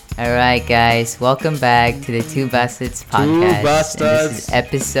All right, guys, welcome back to the Two Bastards podcast. Two Bastards. This is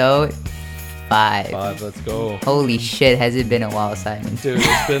episode 5. Let's go. Holy shit, has it been a while, Simon? Dude,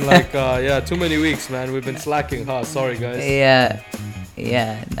 it's been like, too many weeks, man. We've been slacking, huh? Sorry, guys.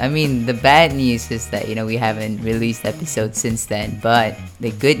 Yeah. I mean, the bad news is that, we haven't released episodes since then. But the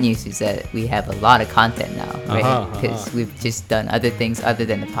good news is that we have a lot of content now, right? Because we've just done other things other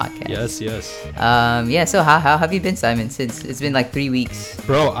than the podcast. Yes. So how have you been, Simon? Since it's been like 3 weeks.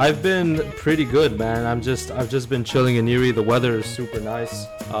 Bro, I've been pretty good, man. I've just been chilling in Erie. The weather is super nice.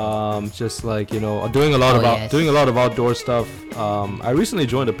 Just like, doing a lot of outdoor stuff. I recently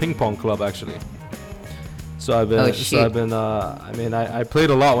joined a ping pong club, actually. So I played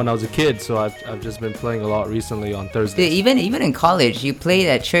a lot when I was a kid, so I've just been playing a lot recently on Thursdays. Dude, even in college, you played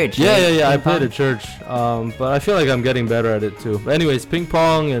at church. Yeah, right? I played at church. But I feel like I'm getting better at it too. But anyways, ping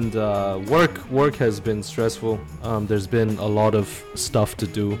pong and work has been stressful. There's been a lot of stuff to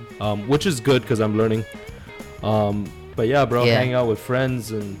do, which is good because I'm learning. But yeah, bro, hang out with friends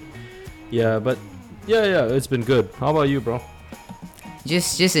and it's been good. How about you, bro?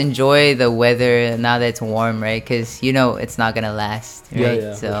 Just enjoy the weather now that it's warm, right? Because it's not gonna last, right?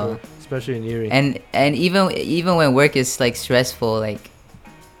 Yeah, so sure. Especially in Erie. And even when work is like stressful, like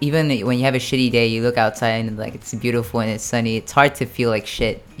even when you have a shitty day, you look outside and like it's beautiful and it's sunny. It's hard to feel like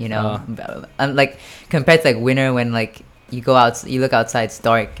shit, Like compared to like winter when like you go out, you look outside, it's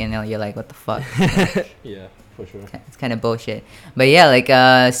dark, and you're like, what the fuck? Yeah, for sure. It's kind of bullshit. But yeah, like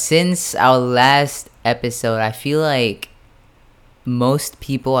since our last episode, I feel like most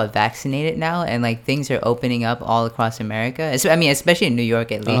people are vaccinated now, and like things are opening up all across America. I mean, especially in New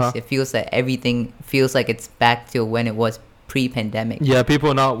York, at least. It feels that everything feels like it's back to when it was pre-pandemic. Yeah,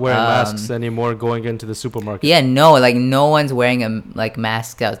 people are not wearing masks anymore going into the supermarket. Yeah, no one's wearing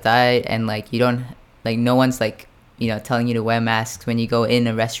masks outside, and like you don't like no one's like telling you to wear masks when you go in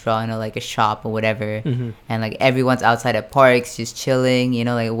a restaurant or like a shop or whatever. And like everyone's outside at parks just chilling.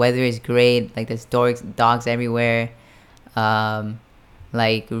 Like weather is great. Like there's dogs everywhere.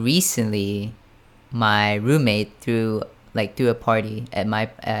 Like recently my roommate threw a party at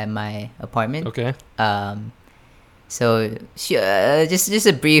my apartment. Okay. So she just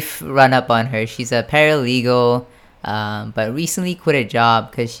a brief run up on her. She's a paralegal, but recently quit a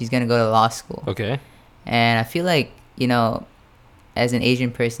job because she's gonna go to law school. Okay. And I feel like as an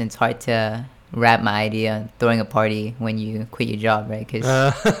Asian person, it's hard to wrap my idea on throwing a party when you quit your job, right? Because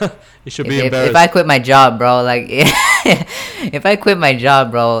you should be embarrassed. If I quit my job, bro, like if I quit my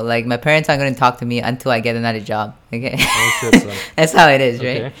job, bro, like my parents aren't gonna talk to me until I get another job. Okay. Oh, shit, son. That's how it is,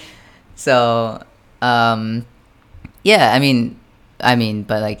 right? Okay. So yeah, I mean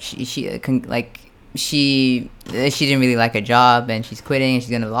but like she didn't really like her job, and she's quitting, and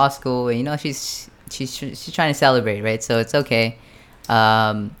she's going to law school, and she's trying to celebrate, right? So it's okay.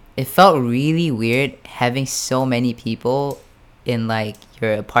 It felt really weird having so many people in like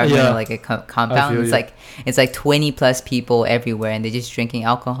your apartment or like a compound. It's like 20 plus people everywhere, and they're just drinking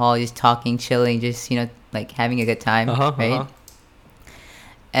alcohol, just talking, chilling, just like having a good time, right?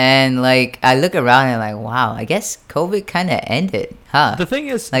 And like I look around and like, wow, I guess COVID kind of ended, huh? The thing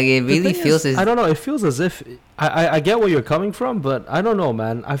is, like it really feels as I don't know. It feels as if I get where you're coming from, but I don't know,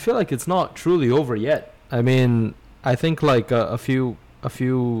 man. I feel like it's not truly over yet. I mean, I think like a few. I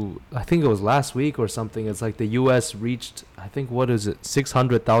think it was last week or something. It's like the U.S. reached, I think, what is it,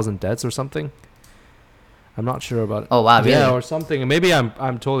 600,000 deaths or something. I'm not sure about it. Oh wow, really? Yeah, or something. Maybe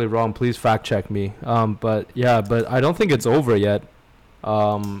I'm totally wrong. Please fact check me. But I don't think it's over yet.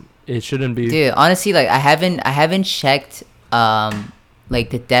 It shouldn't be. Dude, honestly, like I haven't checked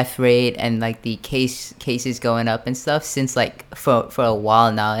like the death rate and like the cases going up and stuff since like for a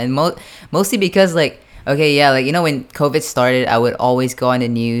while now, and mostly because like okay, yeah, like when COVID started, I would always go on the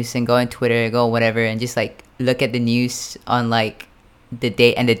news and go on Twitter, go whatever, and just like look at the news on like the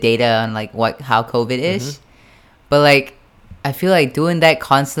data on like how COVID is. But like I feel like doing that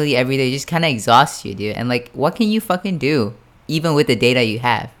constantly every day just kind of exhausts you, dude. And like what can you fucking do even with the data you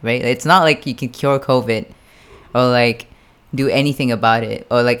have, right? It's not like you can cure COVID or like do anything about it,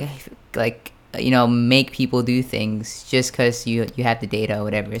 or like make people do things just because you have the data or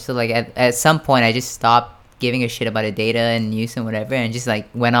whatever. So like at some point I just stopped giving a shit about the data and news and whatever, and just like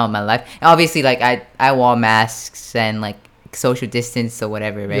went on with my life. And obviously like I wore masks and like social distance or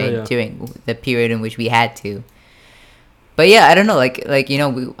whatever, right? During the period in which we had to. But yeah, I don't know,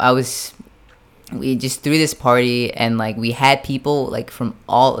 we just threw this party, and like we had people like from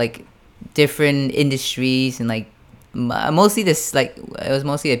all like different industries, and like mostly it was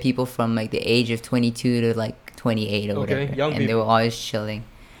mostly the people from like the age of 22 to like 28 or whatever, young and people. they were always chilling.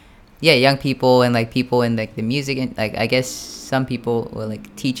 yeah, young people and like people in like the music and like I guess some people were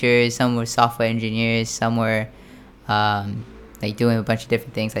like teachers, some were software engineers, some were um, like doing a bunch of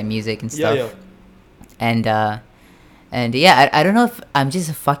different things like music and Yeah, stuff. yeah. And and yeah, I don't know if I'm just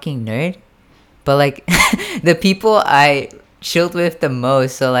a fucking nerd, but like the people I chilled with the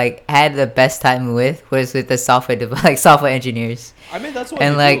most, so like had the best time with was with the like software engineers. I mean, that's what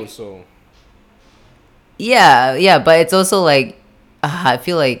And you like do. So yeah, yeah, but it's also like I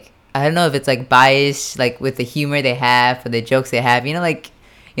feel like I don't know if it's like biased, like with the humor they have or the jokes they have. You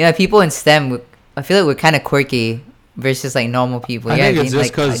know, people in STEM. I feel like we're kind of quirky versus like normal people. I You know think what I it's mean?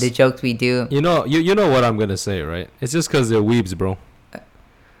 just Like 'cause the jokes we do. you know what I'm gonna say, right? It's just because they're weebs, bro.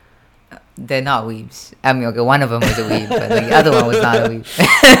 They're not weebs. I mean, okay, one of them was a weeb, but like, the other one was not a weeb.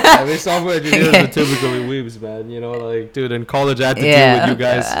 I mean, software engineers are typically weebs, man. You know, like, dude, in college I had to deal with you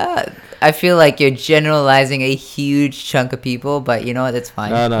guys. I feel like you're generalizing a huge chunk of people, but you know what? It's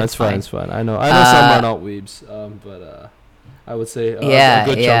fine. No, it's fine. It's fine. I know some are not weebs, but I would say a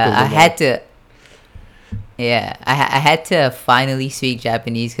good chunk of them I are. had to. Yeah, I had to finally speak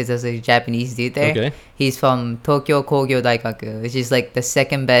Japanese because there's a Japanese dude there. Okay. He's from Tokyo Kogyo Daikaku, which is like the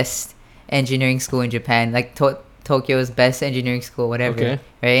second best engineering school in Japan, like Tokyo's best engineering school, whatever. Okay.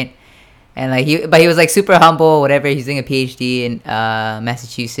 Right? And like he was like super humble, whatever. He's doing a PhD in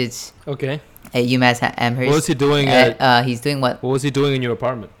Massachusetts Okay. at UMass Amherst. What was he doing he's doing what? What was he doing in your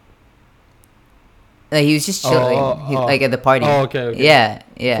apartment? Like he was just chilling, like at the party. Oh, okay. Yeah,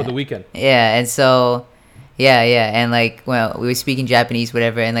 yeah. For the weekend. Yeah, and so, yeah, and like, well, we were speaking Japanese,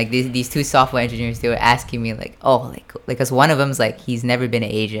 whatever, and like these two software engineers, they were asking me like, oh, like, cause one of them's like, he's never been to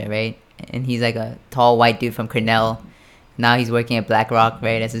Asia, right? And he's like a tall white dude from Cornell. Now he's working at BlackRock,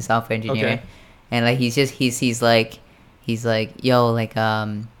 right, as a software engineer. Okay. And like he's like, yo, like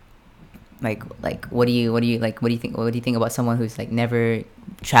what do you think about someone who's like never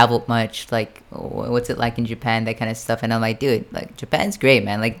traveled much, like what's it like in Japan, that kind of stuff. And I'm like, dude, like Japan's great,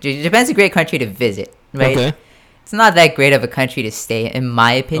 man. Like Japan's a great country to visit, right? Okay. It's not that great of a country to stay in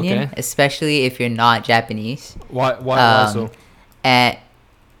my opinion. Okay. Especially if you're not Japanese. Why so? And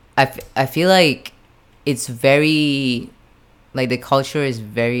I feel like it's very, like the culture is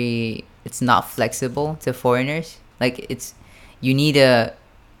very, it's not flexible to foreigners. Like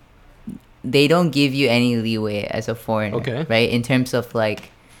they don't give you any leeway as a foreigner, Okay. right? In terms of like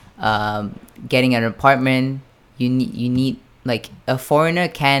getting an apartment, you need like a foreigner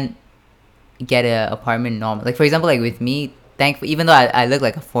can't get an apartment normal. Like for example, like with me, thankfully, even though I look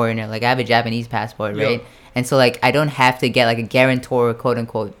like a foreigner, like I have a Japanese passport, Yeah. right? And so like I don't have to get like a guarantor, quote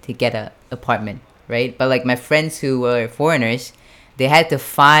unquote, to get a apartment, right? But like my friends who were foreigners, they had to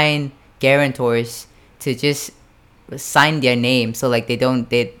find guarantors to just sign their name, so like they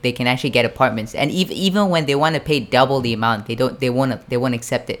can actually get apartments. And even when they want to pay double the amount, they won't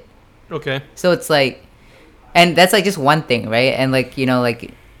accept it. Okay. So it's like, and that's like just one thing, right? And like, you know,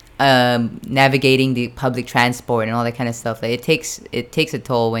 like navigating the public transport and all that kind of stuff, like it takes a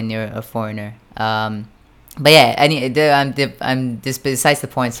toll when you're a foreigner. But yeah, I'm just besides the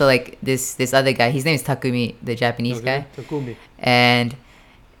point. So like this other guy, his name is Takumi, the Japanese guy. Takumi. And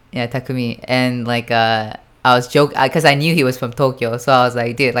yeah, Takumi. And like I was joking because I knew he was from Tokyo, so I was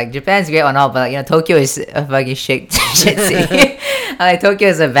like, dude, like Japan's great and all, but like, you know, Tokyo is a fucking shit city. Like Tokyo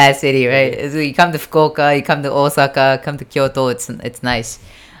is a bad city, right? So you come to Fukuoka, you come to Osaka, come to Kyoto, it's nice.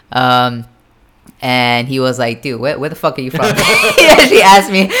 And he was like, dude, where the fuck are you from? He actually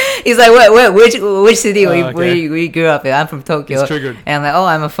asked me. He's like, which city where you grew up in? I'm from Tokyo. He's triggered. And I'm like, oh,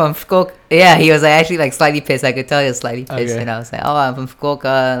 I'm from Fukuoka. Yeah, he was like actually like slightly pissed. I could tell he was slightly pissed. Okay. And I was like, oh, I'm from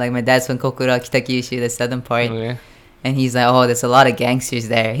Fukuoka. Like my dad's from Kokura, Kitakyushu, the southern part. Okay. And he's like, oh, there's a lot of gangsters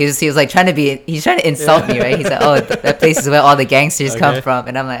there. He was like trying to insult me, right? He's like, oh, that place is where all the gangsters come from.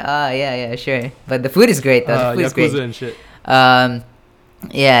 And I'm like, oh, yeah, sure. But the food is great, though. The food is great. Yakuza and shit.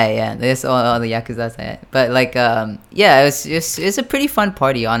 Yeah, there's all the Yakuza there. But like, yeah, it's a pretty fun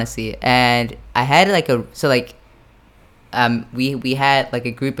party, honestly. And I had we had like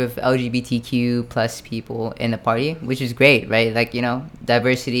a group of LGBTQ plus people in the party, which is great, right? Like, you know,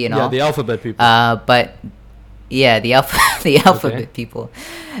 diversity and all. Yeah, the alphabet people. But yeah, the alphabet people.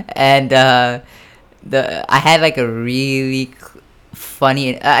 And I had like a really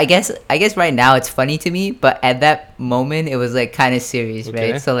funny, I guess right now it's funny to me, but at that moment it was like kind of serious,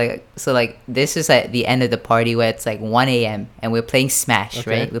 Okay. right? So like this is at the end of the party where it's like 1 a.m. and we're playing Smash,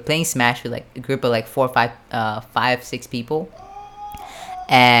 Okay. right? We're playing Smash with like a group of like 5-6 people.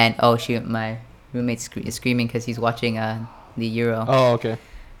 And oh shoot, my roommate's screaming because he's watching the Euro. Oh, okay.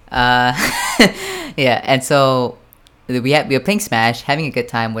 Yeah, and so we were playing Smash, having a good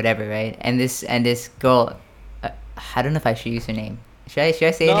time, whatever, right? And this girl, I don't know if I should use her name. Should I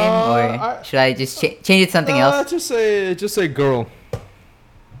say No, your name, or should I just change it to something else? Just say girl.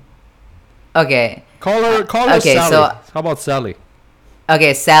 Okay. Call her Okay. Sally. So How about Sally?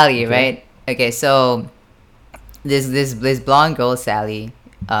 okay, Sally, Okay. right? Okay, so this blonde girl, Sally,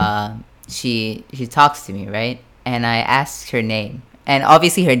 she talks to me, right? And I asked her name, and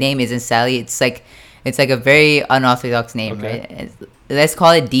obviously her name isn't Sally. It's like a very unorthodox name, Okay. right? Let's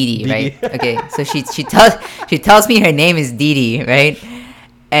call it Dee Dee, Dee right? Dee. Okay, so she tells me her name is Dee Dee, right?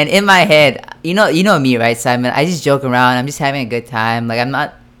 And in my head, you know me, right, Simon? I just joke around. I'm just having a good time. Like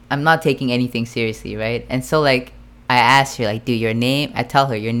I'm not taking anything seriously, right? And so like I asked her, like, dude, your name. I tell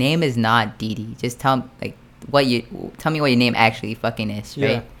her your name is not Dee Dee. Just tell me what your name actually fucking is, right?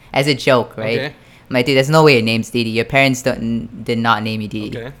 Yeah. As a joke, right? Okay. I'm like, dude, there's no way your name's Dee Dee. Your parents did not name you Dee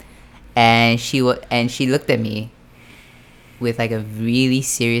Dee. Okay. And she looked at me with like a really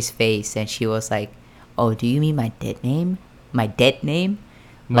serious face, and she was like, "Oh, do you mean my dead name? My dead name?"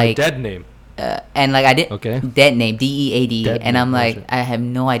 My Like, dead name. and like I didn't Okay. dead name DEAD, Dead and name, I'm like, gotcha. I have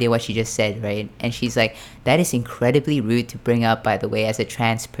no idea what she just said, right? And she's like, that is incredibly rude to bring up, by the way, as a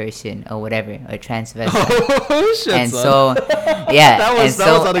trans person or whatever, or transvestite. Oh shit, And son. so yeah, That was and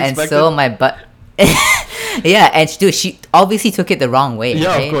so unexpected. my butt. Yeah, and she obviously took it the wrong way. Yeah,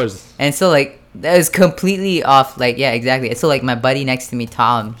 right? of course. And so like that was completely off. Like, yeah, exactly. And so like my buddy next to me,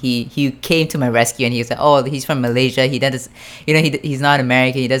 Tom, he came to my rescue, and he was like, oh, he's from Malaysia. He does, he's not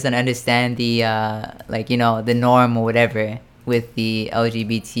American. He doesn't understand the the norm or whatever with the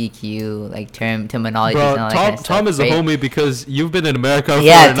LGBTQ like terminology Bro, and all that Tom, kind of Tom stuff, is a right? homie because you've been in America for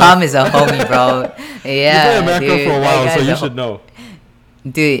Yeah, enough. Tom is a homie, bro. You've been Yeah, in America dude, for a that while, so guy's you a should know.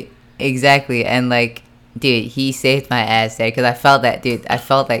 Dude, exactly. And like, dude, he saved my ass there, because I felt that, dude. I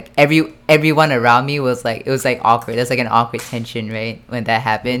felt like everyone around me was like, it was like awkward. There's like an awkward tension, right, when that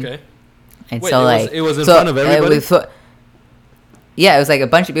happened. Okay. And Wait, so it was in front of everybody? Yeah, it was like a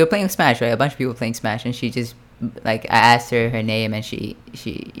bunch of people playing Smash, right? A bunch of people playing Smash, and she just like, I asked her name, and she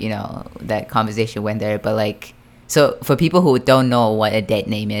that conversation went there. But like, so for people who don't know what a dead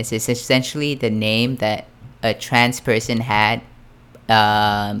name is, it's essentially the name that a trans person had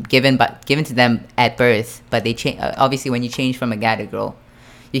given to them at birth, but they change. Obviously, when you change from a guy to girl,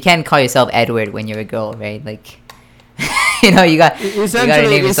 you can't call yourself Edward when you're a girl, right? Like, you got to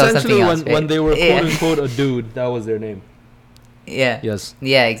name yourself something Essentially, else, right? when they were Yeah. quote unquote a dude, that was their name. Yeah. Yes.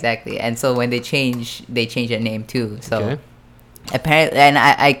 Yeah, exactly. And so when they change their name too. So Okay. apparently, and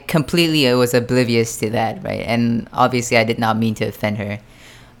I completely was oblivious to that, right? And obviously, I did not mean to offend her,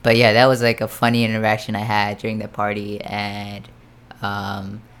 but yeah, that was like a funny interaction I had during the party. And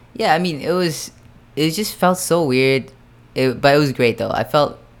yeah, I mean, it just felt so weird, but it was great though. I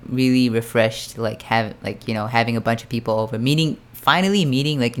felt really refreshed, like having a bunch of people over, finally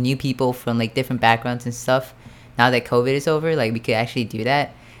meeting like new people from like different backgrounds and stuff. Now that COVID is over, like we could actually do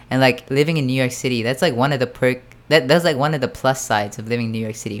that. And like living in New York City, that's like one of the that's like one of the plus sides of living in New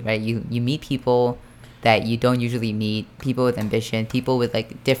York City, right? You meet people that you don't usually meet, people with ambition, people with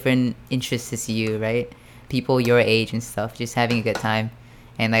like different interests as you, right? People your age and stuff, just having a good time.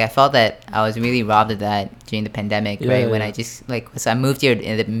 And like I felt that I was really robbed of that during the pandemic, Yeah, right? yeah, when yeah. I just so I moved here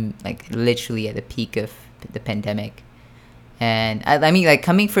like literally at the peak of the pandemic. And I mean, like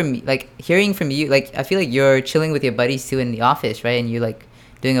coming from like hearing from you, like I feel like you're chilling with your buddies too in the office, right? And you're like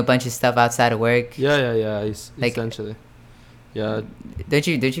doing a bunch of stuff outside of work. Yeah. Like- Essentially. Yeah. Don't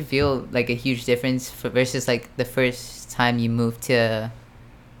you feel like a huge difference versus like the first time you moved to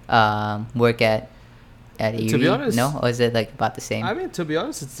work at UWI? To be honest- no, or is it like about the same? I mean, to be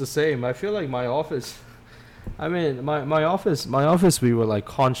honest, it's the same. I feel like my office. I mean, my office. We were like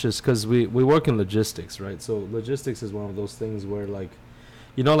conscious because we work in logistics, right? So logistics is one of those things where like,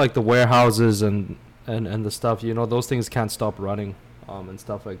 like the warehouses and the stuff. Those things can't stop running, and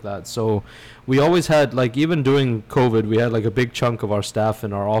stuff like that. So we always had like, even during COVID, we had like a big chunk of our staff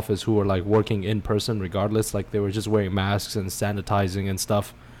in our office who were like working in person regardless. Like they were just wearing masks and sanitizing and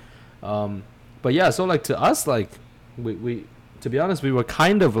stuff. But yeah, so like to us, like we to be honest, we were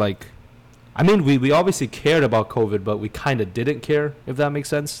kind of like, I mean, we obviously cared about COVID, but we kind of didn't care, if that makes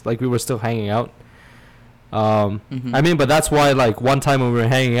sense. Like we were still hanging out. Mhm. I mean, but that's why like one time when we were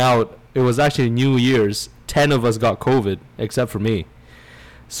hanging out, it was actually New Year's. 10 of us got COVID except for me.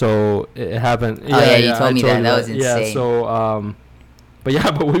 So it happened. Oh, yeah, you told I me that. That was Yeah, insane. so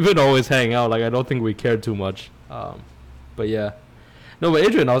but we've been always hanging out. Like I don't think we cared too much. But yeah. No, but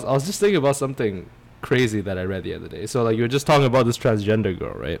Adrian, I was just thinking about something crazy that I read the other day. So like you were just talking about this transgender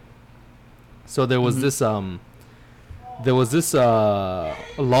girl, right? So there was Mhm. this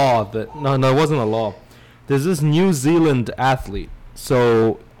law that no, it wasn't a law. There's this New Zealand athlete.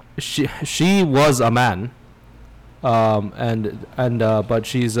 So she was a man, But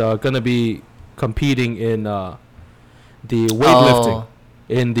she's gonna be competing in the weightlifting Oh,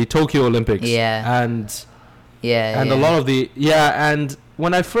 in the Tokyo Olympics, yeah, yeah, and a lot yeah. of the and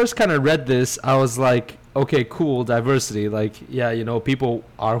when I first kind of read this, I was like, okay, cool, diversity. Like, yeah, people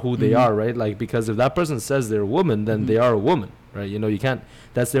are who they Mhm, are, right? Like, because if that person says they're a woman, then mhm, they are a woman, right? You can't.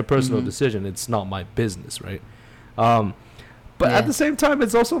 That's their personal mhm. decision. It's not my business, right? Um, but at Yeah. the same time,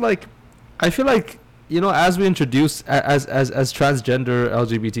 it's also like, I feel like, as we introduce as transgender,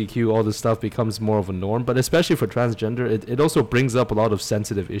 LGBTQ, all this stuff becomes more of a norm, but especially for transgender, it also brings up a lot of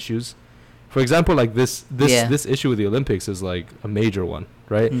sensitive issues. For example, like Yeah. this issue with the Olympics is like a major one,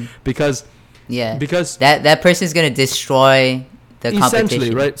 right? Mm. because Yeah. because That person's gonna destroy the essentially,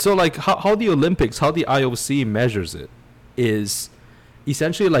 competition. right? So like how the Olympics, how the IOC measures it is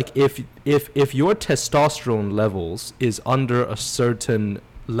essentially like if your testosterone levels is under a certain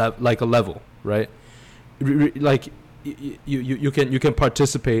like a level, right? Like you can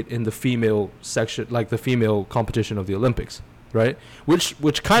participate in the female section, like the female competition of the Olympics, right? Which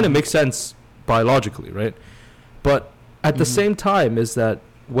kind of Mhm. makes sense biologically, right? But at the Mhm. same time is that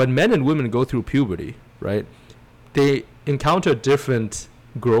when men and women go through puberty, right, they encounter different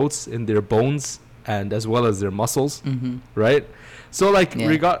growths in their bones and as well as their muscles, Mhm. right? So like Yeah.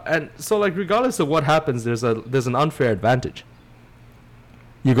 regardless of what happens, there's an unfair advantage.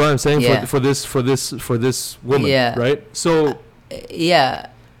 You know what I'm saying, Yeah. for this woman, Yeah. right? Uh, So yeah.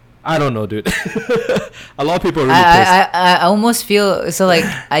 I don't know, dude. A lot of people are I, really I, pissed. I I almost feel so like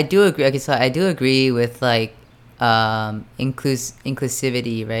I do agree. Okay, so I do agree with like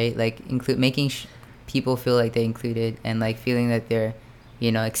inclusivity, right? Like include making people feel like they're included and like feeling that they're,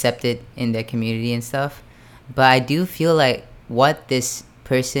 accepted in their community and stuff. But I do feel like what this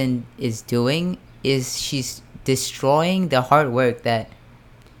person is doing is she's destroying the hard work that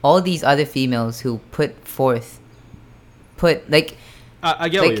all these other females who put I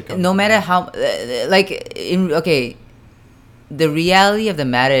get where you're like coming no from. matter Yeah. how okay, the reality of the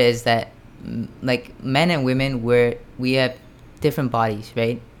matter is that like men and women we have different bodies,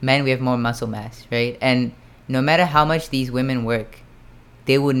 right? Men, we have more muscle mass, right? And no matter how much these women work,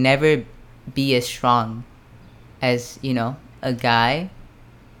 they would never be as strong as a guy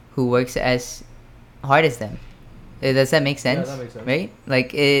who works as hard as them. Does that make Yeah, sense? that makes sense. Right?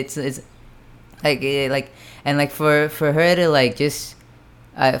 Like it's like and like for her to like just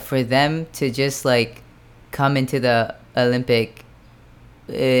for them to just like come into the Olympic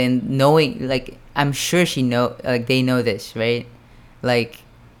and knowing, like, I'm sure she know, like, they know this, right? Like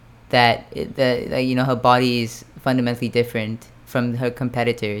that like, her body is fundamentally different from her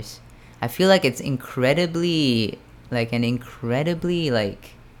competitors. I feel like it's incredibly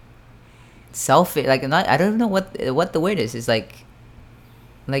like selfish, like, not, I don't know what the word is. It's like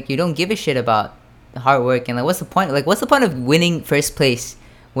you don't give a shit about the hard work, and like what's the point of winning first place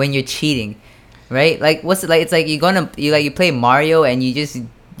when you're cheating, right? Like what's it like? It's like you play Mario and you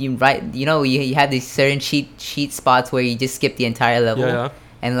have these certain cheat spots where you just skip the entire Yeah, level, yeah.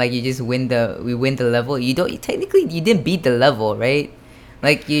 and like we win the level. Technically you didn't beat the level, right?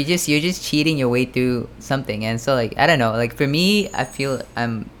 Like you're just cheating your way through something. And so, like, I don't know, like for me, I feel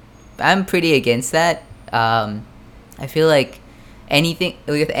I'm pretty against that. I feel like anything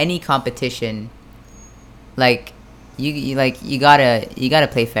with any competition, like you gotta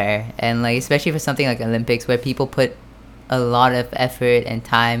play fair, and like especially for something like Olympics where people put a lot of effort and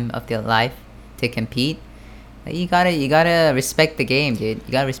time of their life to compete. Like, you gotta respect the game, dude.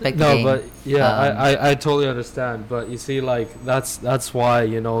 You gotta respect the No, game. but yeah, Um, I totally understand. But you see, like that's why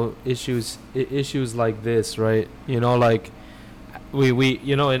issues like this, right? Like we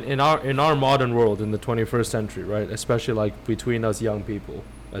in our modern world in the 21st century, right? Especially like between us young people,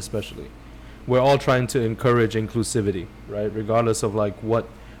 especially, we're all trying to encourage inclusivity, right? Regardless of like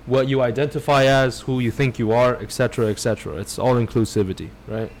what you identify as, who you think you are, etc., etc. It's all inclusivity,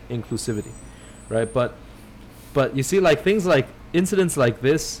 right? Inclusivity, right? But you see, like things like incidents like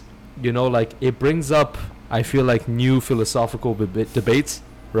this, like it brings up, I feel like, new philosophical debates,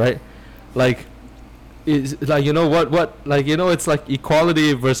 right? Like, is like what like it's like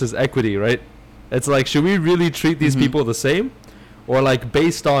equality versus equity, right? It's like, should we really treat these mhm. people the same, or like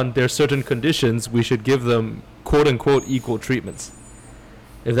based on their certain conditions, we should give them quote unquote equal treatments?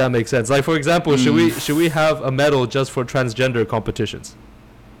 If that makes sense. Like, for example, Mm. should we have a medal just for transgender competitions?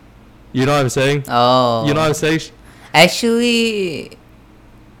 You know what I'm saying? You know what Oh, I'm saying? actually,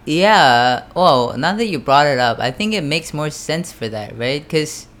 yeah. Well, now that you brought it up, I think it makes more sense for that, right?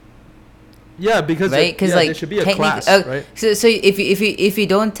 Yeah, because there Like should be a technically, class, right? so if you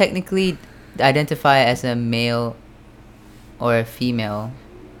don't technically identify as a male or a female,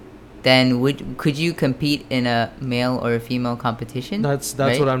 then could you compete in a male or a female competition? That's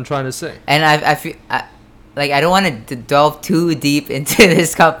right? what I'm trying to say. And I feel like I don't want to delve too deep into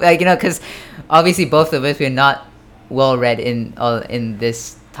this because obviously both of us, we're not well read in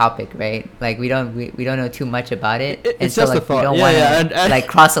this topic, right? Like we don't know too much about it, and It's so just a like we thought. don't Yeah, want to yeah, and like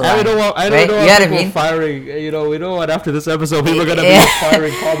cross a line. I don't want right? you know what I people mean? firing. You know, we don't want after this episode people are gonna Yeah. be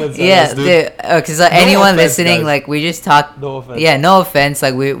firing comments. Yeah, at us, dude. because No anyone offense, listening, guys. like we just talk. No offense. Yeah, no offense.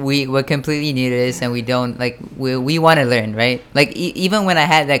 Like we're completely new to this, and we don't like we want to learn, right? Like even when I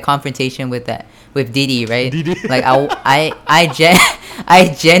had that confrontation with Didi, right? Didi. Like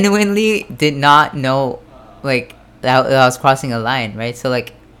I genuinely did not know, like that I was crossing a line, right? So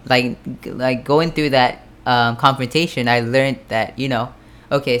like going through that confrontation, I learned that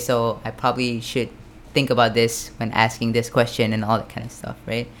okay, so I probably should think about this when asking this question and all that kind of stuff,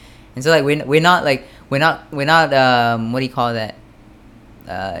 right? And so like we're not what do you call that?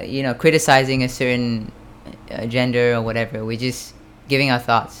 Criticizing a certain gender or whatever. We're just giving our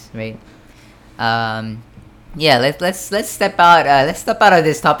thoughts, right? Yeah, let's step out. Let's step out of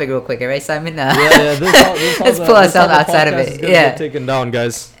this topic real quick, right, Simon? Yeah. Let's pull ourselves outside of it. Yeah, get taken down,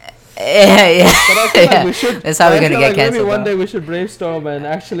 guys. yeah. But I feel like we should. That's how we're gonna get maybe canceled. one day we should brainstorm and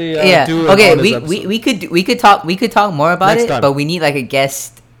actually Yeah. do an Okay. honest We episode. we could talk more about Next it, time. but we need like a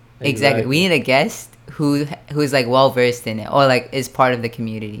guest. Exactly. We need a guest who's like well versed in it or like is part of the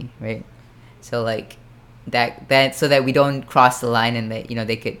community, right? So like that so that we don't cross the line and that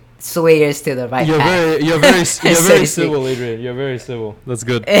they could sway us to the right path. You're very So very to speak. civil, Adrian. You're very civil. That's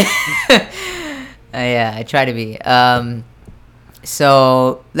good. Yeah, I try to be.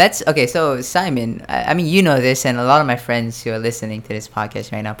 So so Simon, I mean, you know this, and a lot of my friends who are listening to this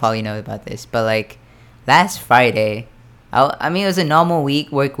podcast right now probably know about this, but like last Friday, I mean, it was a normal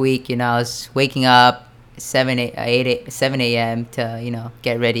work week, I was waking up 7 a.m. to,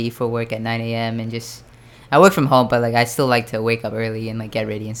 get ready for work at 9 a.m. and just, I work from home, but like I still like to wake up early and like get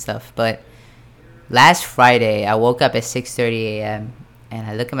ready and stuff. But last Friday, I woke up at 6:30 a.m. and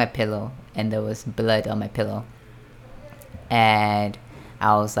I look at my pillow and there was blood on my pillow. And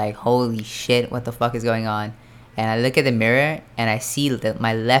I was like, holy shit, what the fuck is going on? And I look at the mirror and I see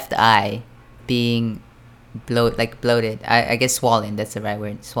my left eye being bloated. I guess swollen, that's the right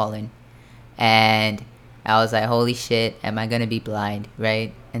word, swollen. And I was like, holy shit, am I gonna be blind,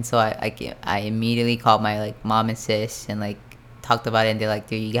 right? And so I immediately called my like mom and sis and like talked about it, and they're like,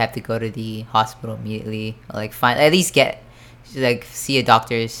 dude, you have to go to the hospital immediately, or like at least see a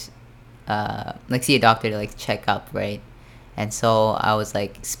doctor's see a doctor to like check up, right? And so I was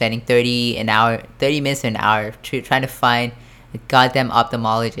like spending 30 minutes to an hour trying to find a goddamn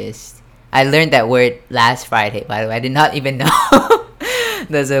ophthalmologist. I learned that word last Friday, by the way. I did not even know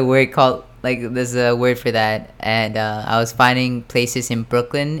there's a word for that. And I was finding places in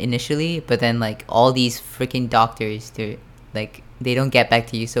Brooklyn initially, but then like all these freaking doctors, they don't get back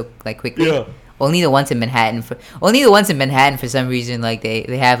to you so like quickly. Yeah. Only the ones in Manhattan for some reason, like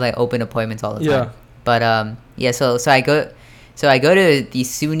they have like open appointments all the time. Yeah. But so I go to the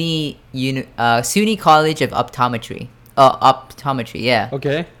SUNY College of Optometry. Optometry, yeah.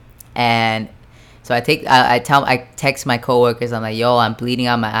 Okay. And so I text my coworkers. I'm like, yo, I'm bleeding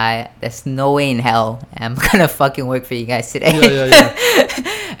out my eye. There's no way in hell I'm gonna fucking work for you guys today. Yeah.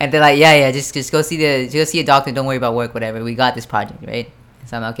 And they're like, yeah, just go see a doctor. Don't worry about work, whatever. We got this project, right?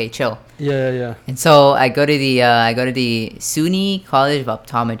 So I'm like, okay, chill. Yeah. And so I go to the SUNY College of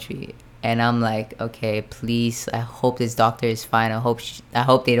Optometry, and I'm like, okay, please, I hope this doctor is fine. I hope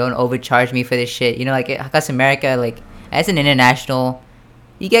they don't overcharge me for this shit. Like across America, like as an international,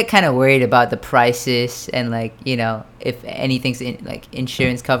 you get kind of worried about the prices and like if anything's like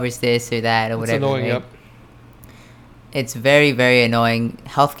insurance covers this or that or whatever. It's annoying, right? yep. It's very, very annoying.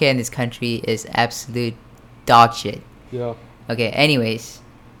 Healthcare in this country is absolute dog shit. Yeah. Okay, anyways,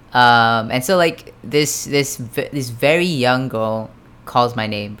 and so like this very young girl calls my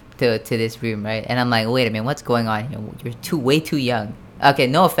name to this room, right? And I'm like, wait a minute, what's going on here? You're way too young. Okay,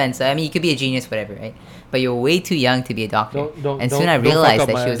 no offense. I mean, you could be a genius, whatever, right? But you're way too young to be a doctor. And soon I realized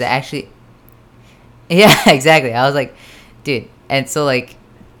that she was actually. Yeah, exactly. I was like, dude. And so like,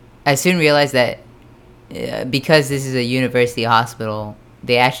 I soon realized that because this is a university hospital,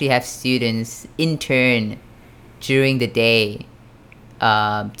 they actually have students intern during the day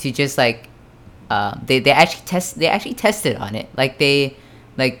to just like they actually tested on it, like the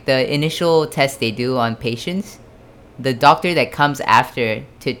initial test they do on patients. The doctor that comes after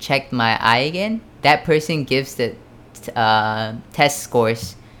to check my eye again, that person gives the test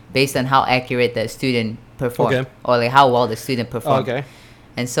scores based on how accurate the student performed, Okay. or like how well the student performed. Okay.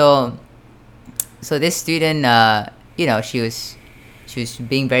 And so this student, she she was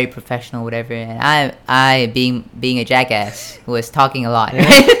being very professional, whatever, and I being a jackass, was talking a lot.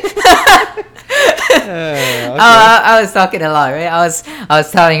 Right? Okay. I was talking a lot, right? I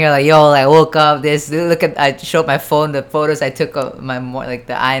was telling her like, yo, like, I woke up. I showed my phone the photos I took of like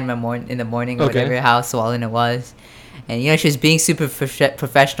the eye in the morning, or Okay. whatever, how swollen it was, and she was being super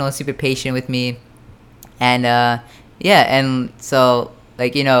professional, super patient with me, and yeah, and so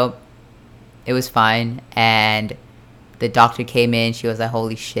like it was fine, and the doctor came in. She was like,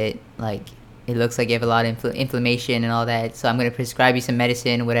 holy shit, like it looks like you have a lot of inflammation and all that, so I'm gonna prescribe you some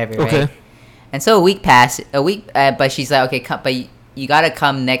medicine, whatever, Okay. right? And so a week passed, but she's like, okay, but you gotta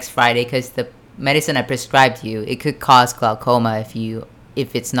come next Friday because the medicine I prescribed you, it could cause glaucoma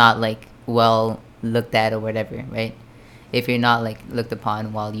if it's not like well looked at or whatever, right? If you're not like looked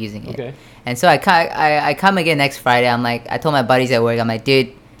upon while using it. Okay. And so I come again next Friday. I'm like, I told my buddies at work, I'm like,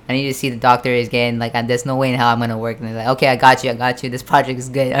 dude, I need to see the doctor again. Like, there's no way in hell I'm gonna work. And they're like, okay, I got you. This project is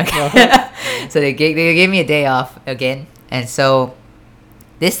good. Okay. So they gave me a day off again. And so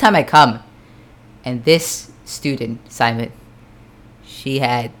this time I come, and this student, Simon, she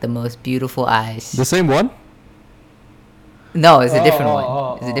had the most beautiful eyes. The same one? No, it's a different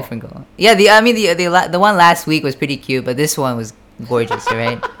one. It's a different girl. Yeah, the one last week was pretty cute, but this one was gorgeous,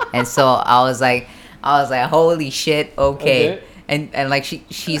 right? And so I was like, holy shit, okay. And like she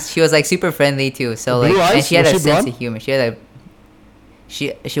was like super friendly too. So like, Blue eyes? and she had Was a she sense blonde? of humor. She had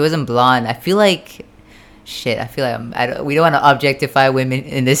she wasn't blonde. I feel like. Shit, I feel like we don't want to objectify women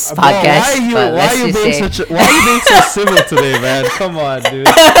in this Bro, podcast. why are you being so civil today, man? Come on, dude.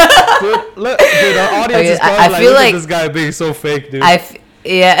 Dude, our audience is probably I feel look like at this guy being so fake, dude.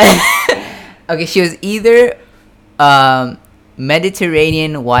 yeah. Okay, she was either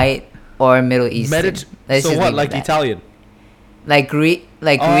Mediterranean white or Middle Eastern. So what, like Italian? Like Greek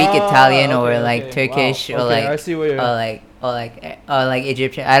Italian, or okay, like okay. Turkish, Wow. or Okay, like I see where you're or like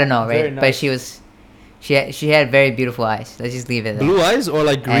Egyptian. I don't know, right? Very But nice. she had very beautiful eyes. Let's just leave it there. Blue eyes or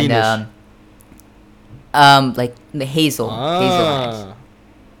like greenish? And like the hazel eyes.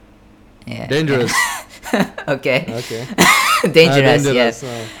 Yeah. Dangerous. Okay. Okay. Dangerous, dangerous, yes.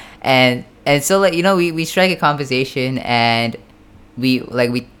 And so like we strike a conversation, and we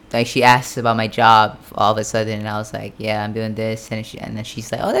she asked about my job all of a sudden, and I was like, yeah, I'm doing this, and then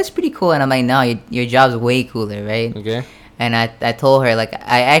she's like, oh, that's pretty cool, and I'm like, no, your job's way cooler, right? Okay. And I told her, like,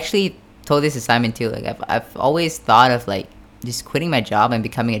 I actually told this to Simon too, like I've always thought of like just quitting my job and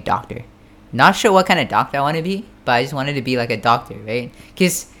becoming a doctor. Not sure what kind of doctor I want to be, but I just wanted to be like a doctor, right?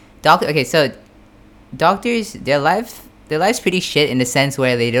 Because so doctors, their life's pretty shit in the sense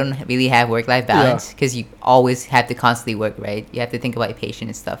where they don't really have work-life balance, because you always have to constantly work, right? You have to think about your patient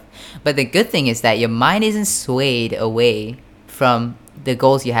and stuff. But the good thing is that your mind isn't swayed away from the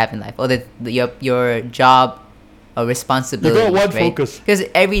goals you have in life, or your job or responsibility. You got one right? focus. Because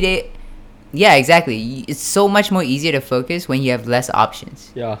every day, yeah, exactly. It's so much more easier to focus when you have less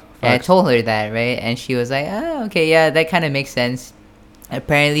options. Yeah. And I facts. told her that, right? And she was like, oh, okay, yeah, that kind of makes sense.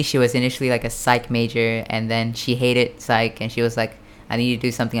 Apparently, she was initially like a psych major, and then she hated psych, and she was like, I need to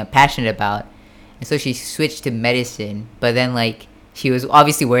do something I'm passionate about. And so she switched to medicine, but then like she was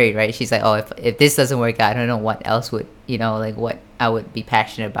obviously worried, right? She's like, oh, if this doesn't work out, I don't know what else would, like what I would be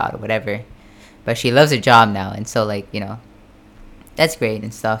passionate about or whatever. But she loves her job now, and so like, that's great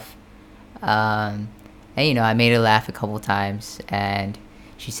and stuff. And I made her laugh a couple times, and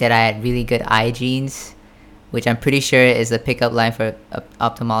she said I had really good eye genes, which I'm pretty sure is a pickup line for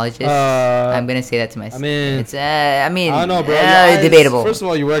ophthalmologist. I'm gonna say that to myself. It's I don't know, bro. Your eyes, debatable. First of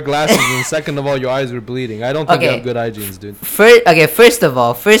all, you wear glasses, and second of all, your eyes were bleeding. I don't think you Okay. have good eye genes, dude. First of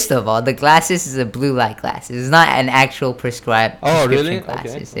all, the glasses is a blue light glasses. It's not an actual prescribed Oh, prescription really?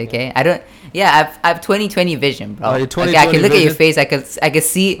 glasses. Okay. Okay. I don't. Yeah, I have 20/20 vision, bro. Oh, your Okay, I 20/20 can look at your vision? face. I could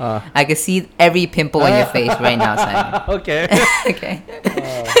see. I could see every pimple on your face right now, Simon. Okay. Okay.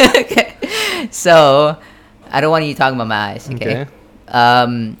 Okay. So, I don't want you talking about my eyes. Okay.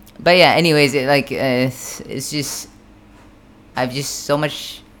 But yeah. Anyways, it's just I've just so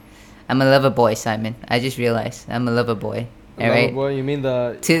much. I'm a lover boy, Simon. I just realized I'm a lover boy. All right. Boy, you mean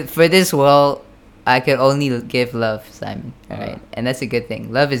the? For this world, I could only give love, Simon. All Uh. right, and that's a good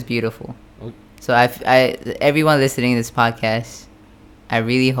thing. Love is beautiful. Okay. So everyone listening to this podcast, I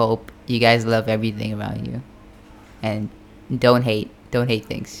really hope you guys love everything around you, and don't hate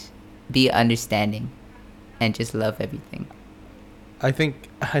things. Be understanding, and just love everything. I think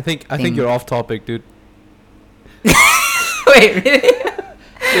you're off topic, dude. Wait, really?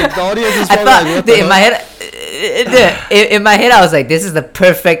 The audience is I probably thought like, what the in my head, I was like, this is the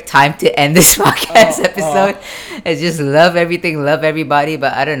perfect time to end this podcast episode. And just love everything, love everybody.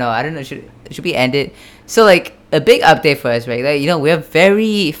 But I don't know. Should we end it? So like, a big update for us, right? Like, you know, we're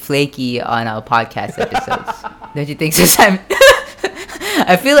very flaky on our podcast episodes. Don't you think so, Simon?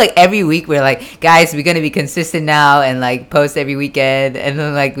 I feel like every week we're like, guys, we're gonna be consistent now and like post every weekend, and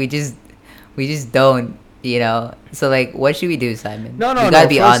then like we just don't, you know. So like, what should we do, Simon? No, we gotta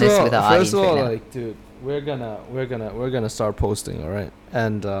be honest with our audience First of all, right now. like, dude, we're gonna start posting, all right?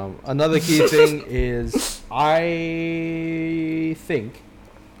 And another key thing is, I think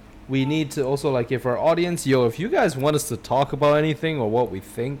we need to also, like, if our audience, if you guys want us to talk about anything or what we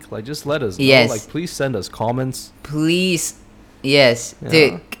think, like, just let us know. Yes. Like, please send us comments. Please, yes,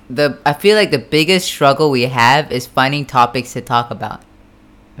 Yeah. dude. I feel like the biggest struggle we have is finding topics to talk about,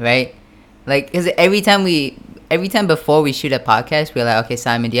 right? Like, because every time before we shoot a podcast, we're like, okay,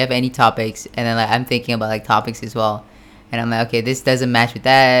 Simon, do you have any topics? And then like I'm thinking about like topics as well, and I'm like, okay, this doesn't match with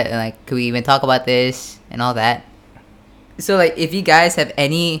that, and like, could we even talk about this and all that? So like, if you guys have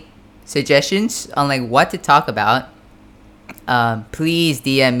any suggestions on like what to talk about, please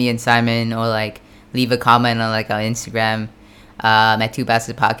DM me and Simon, or like leave a comment on like our Instagram at Two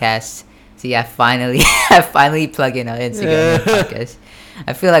Bastards Podcast. So yeah, I finally plug in our Instagram podcast.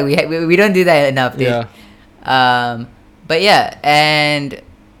 I feel like we don't do that enough, dude. Yeah. But yeah, and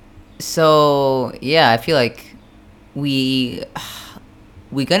so yeah, I feel like we're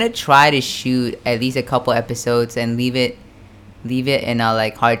gonna try to shoot at least a couple episodes and leave it in our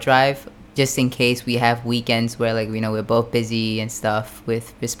like hard drive, just in case we have weekends where like, you know, we're both busy and stuff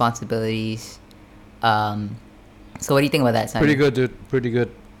with responsibilities. So what do you think about that, Simon? Pretty good, dude. Pretty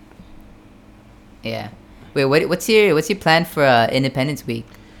good. Yeah. Wait, what's your plan for Independence Week?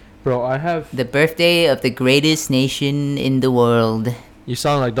 Bro, I have... The birthday of the greatest nation in the world. You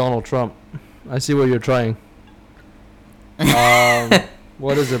sound like Donald Trump. I see what you're trying.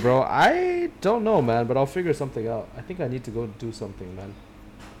 What is it, bro? I don't know, man, but I'll figure something out. I think I need to go do something, man.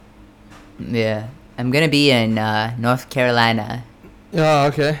 Yeah. I'm gonna be in North Carolina. Yeah,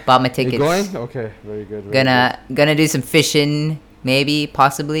 okay. Bought my tickets. You going? Okay, very good. Gonna do some fishing, maybe,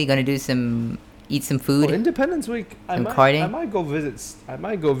 possibly. Gonna do eat some food. Oh, Independence Week. I might go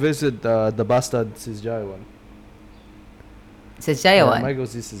visit the Bastard Sisjayawan. Sisjayawan. I might go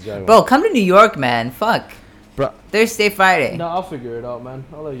see Sisjayawan. Bro, come to New York, man. Fuck. Bro. Thursday, Friday. No, I'll figure it out, man.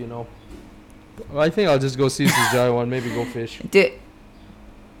 I'll let you know. I think I'll just go see Sisjayawan, maybe go fish. Dude.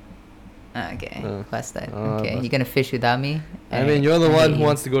 Okay, Bastard. Okay, you gonna fish without me? I mean, you're the one who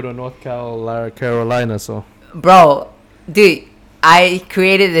wants to go to North Carolina, so. Bro, dude, I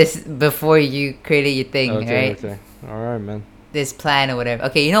created this before you created your thing, right? Okay. All right, man. This plan or whatever.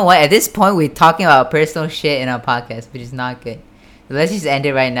 Okay, you know what? At this point, we're talking about personal shit in our podcast, which is not good. So let's just end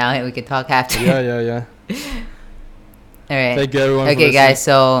it right now, and we can talk after. Yeah. All right. Thank you, everyone. Okay, guys.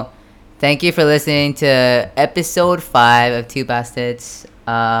 So, thank you for listening to episode 5 of Two Bastards.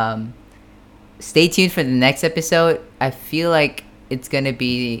 Stay tuned for the next episode. I feel like it's gonna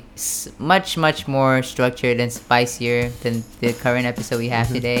be much more structured and spicier than the current episode we have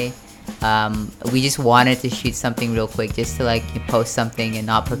today. We just wanted to shoot something real quick, just to like post something and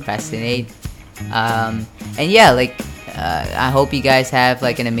not procrastinate. And yeah, like I hope you guys have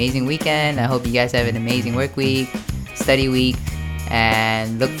like an amazing weekend. I hope you guys have an amazing work week, study week,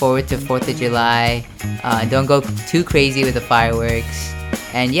 and look forward to 4th of July. Don't go too crazy with the fireworks.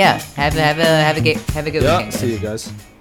 And yeah, have a good weekend, guys. See you guys.